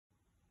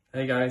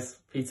Hey guys,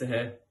 Peter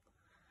here.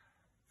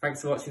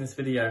 Thanks for watching this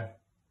video.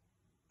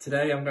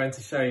 Today I'm going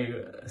to show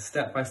you a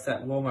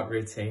step-by-step warm-up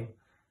routine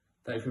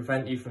that will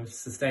prevent you from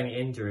sustaining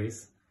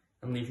injuries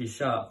and leave you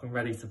sharp and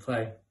ready to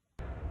play.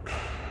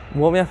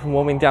 Warming up and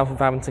warming down for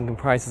badminton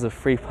comprises of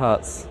 3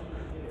 parts.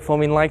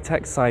 Performing light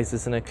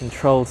exercises in a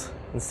controlled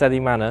and steady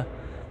manner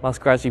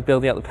whilst gradually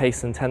building up the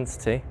pace and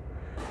intensity.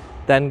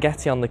 Then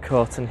getting on the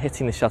court and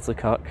hitting the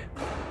shuttlecock.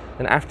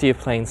 Then after your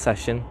playing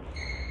session,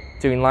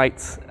 doing light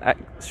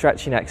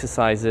stretching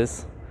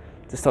exercises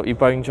to stop your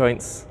bone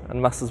joints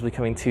and muscles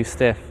becoming too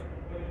stiff.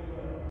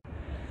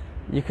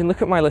 You can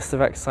look at my list of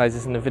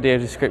exercises in the video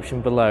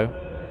description below,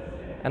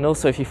 and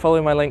also if you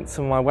follow my link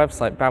to my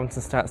website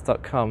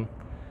badmintonstats.com,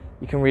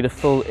 you can read a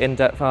full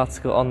in-depth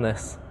article on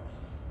this.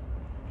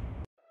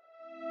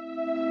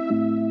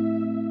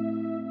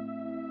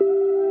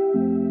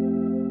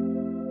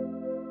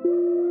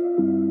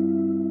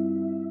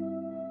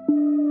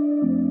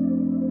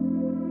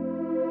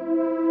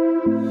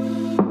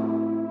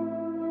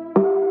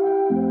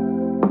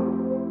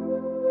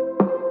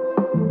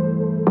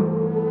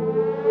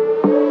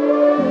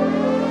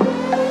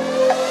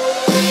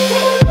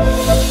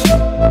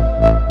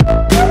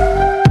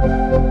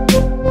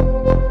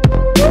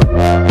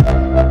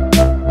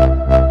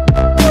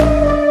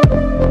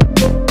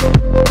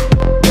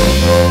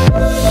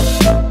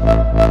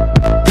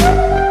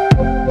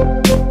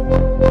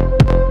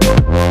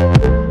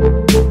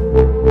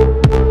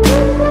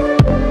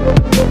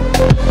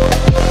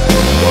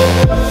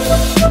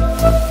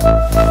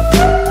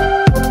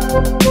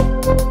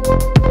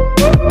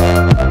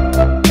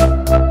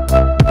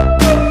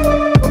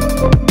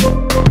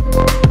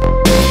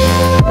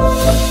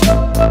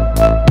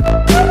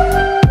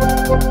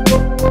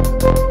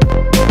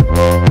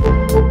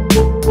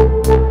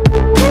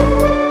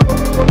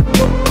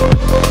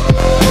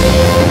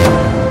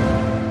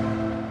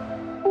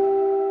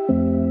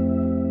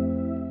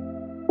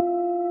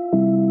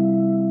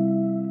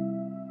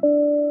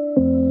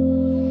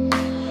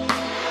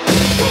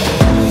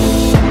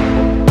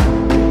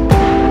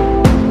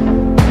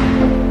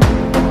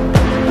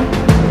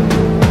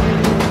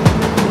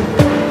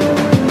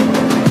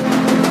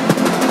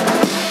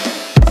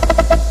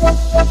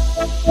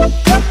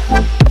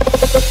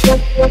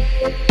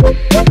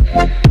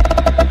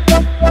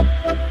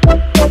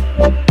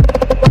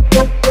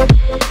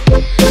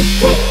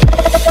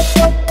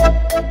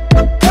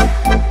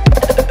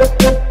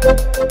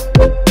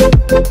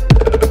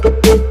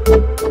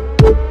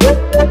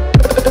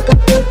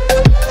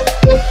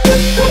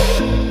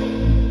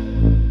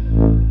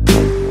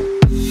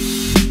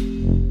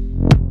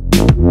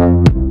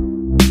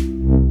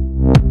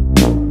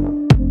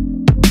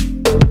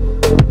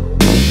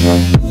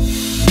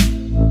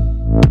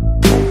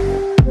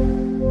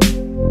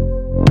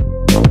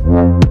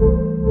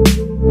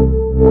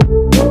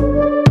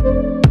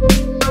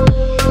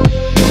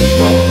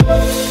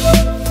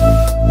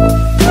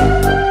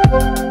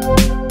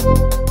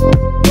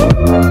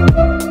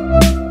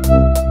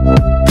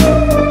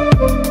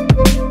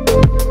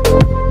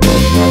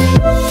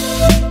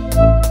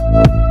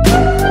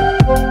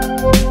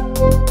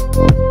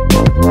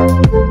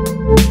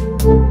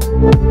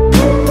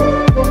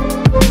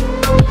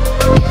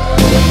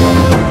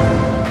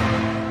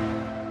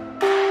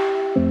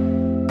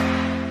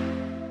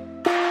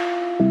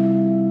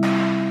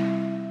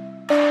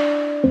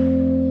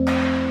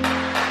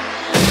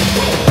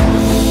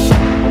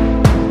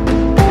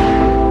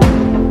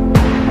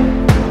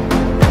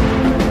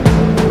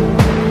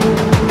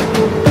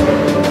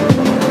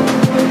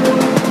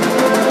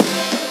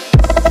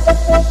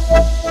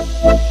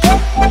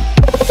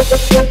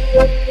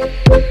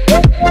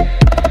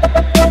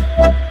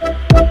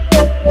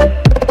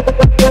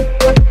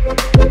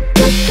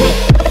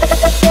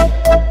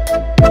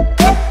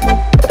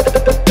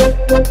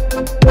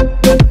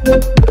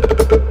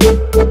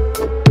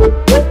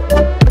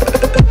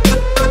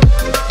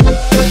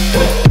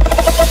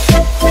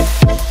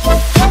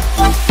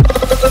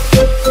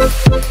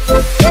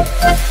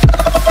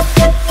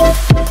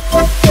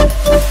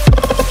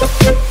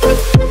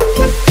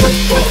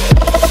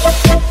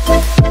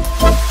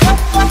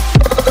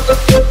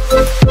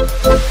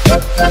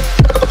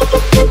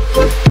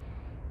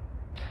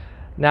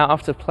 Now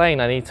after playing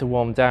I need to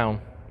warm down.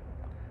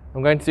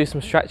 I'm going to do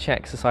some stretching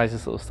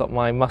exercises that will stop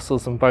my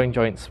muscles and bone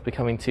joints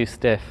becoming too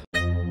stiff.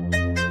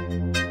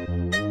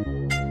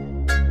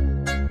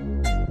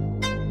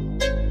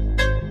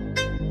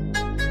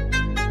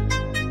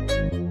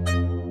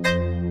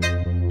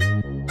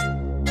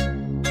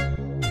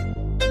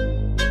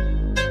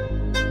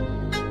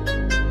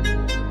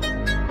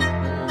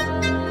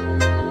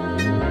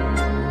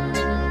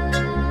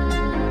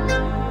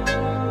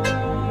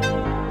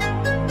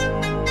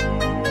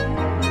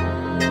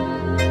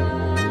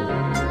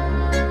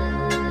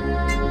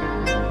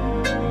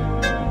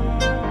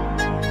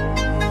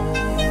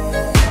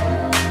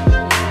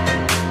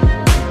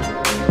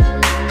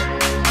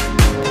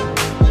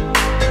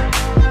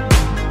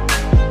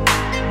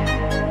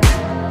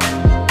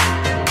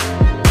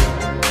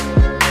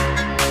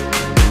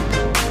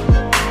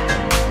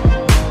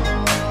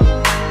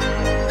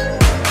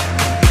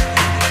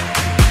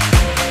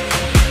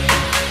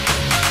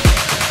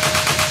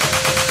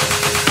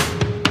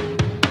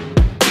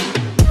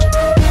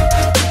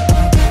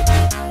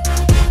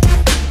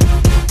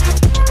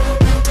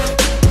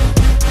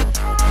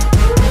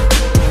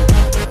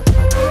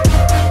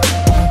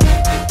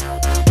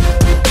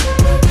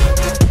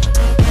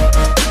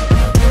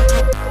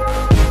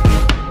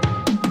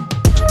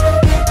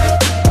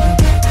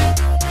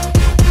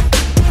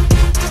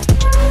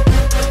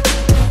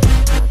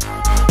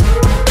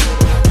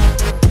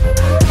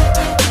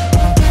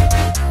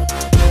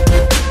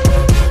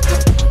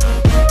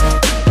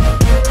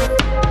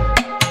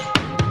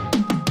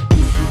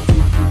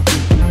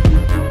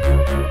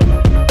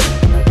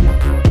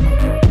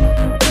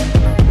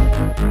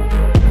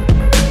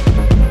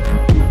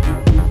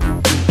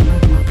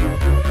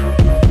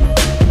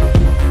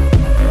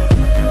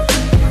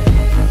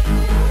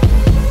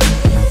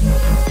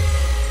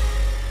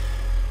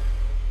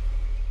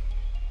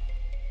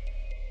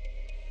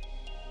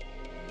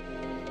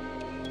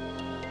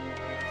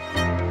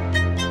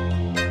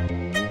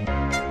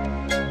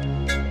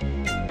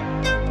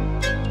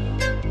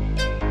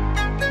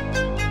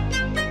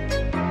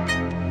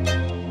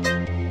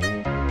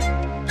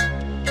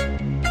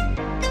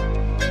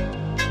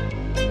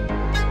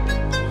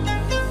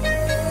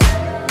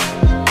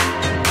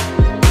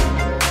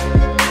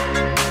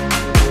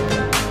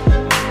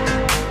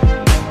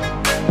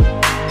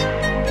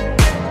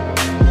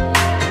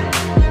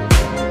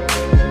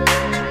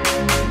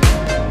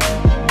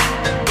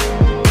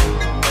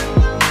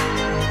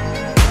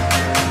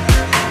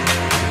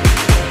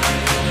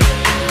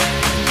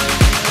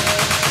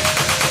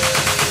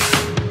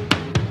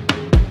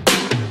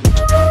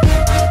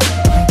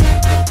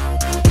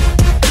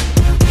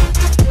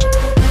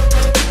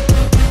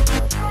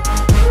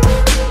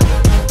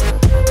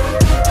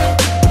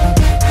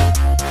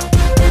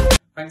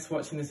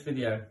 watching this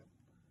video.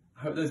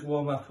 I hope those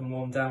warm up and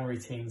warm down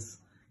routines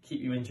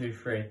keep you injury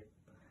free. If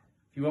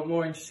you want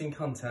more interesting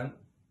content,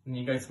 then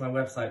you go to my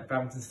website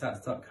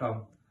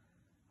badmintonstats.com.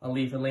 I'll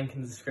leave a link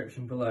in the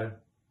description below.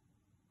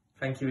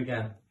 Thank you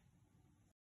again.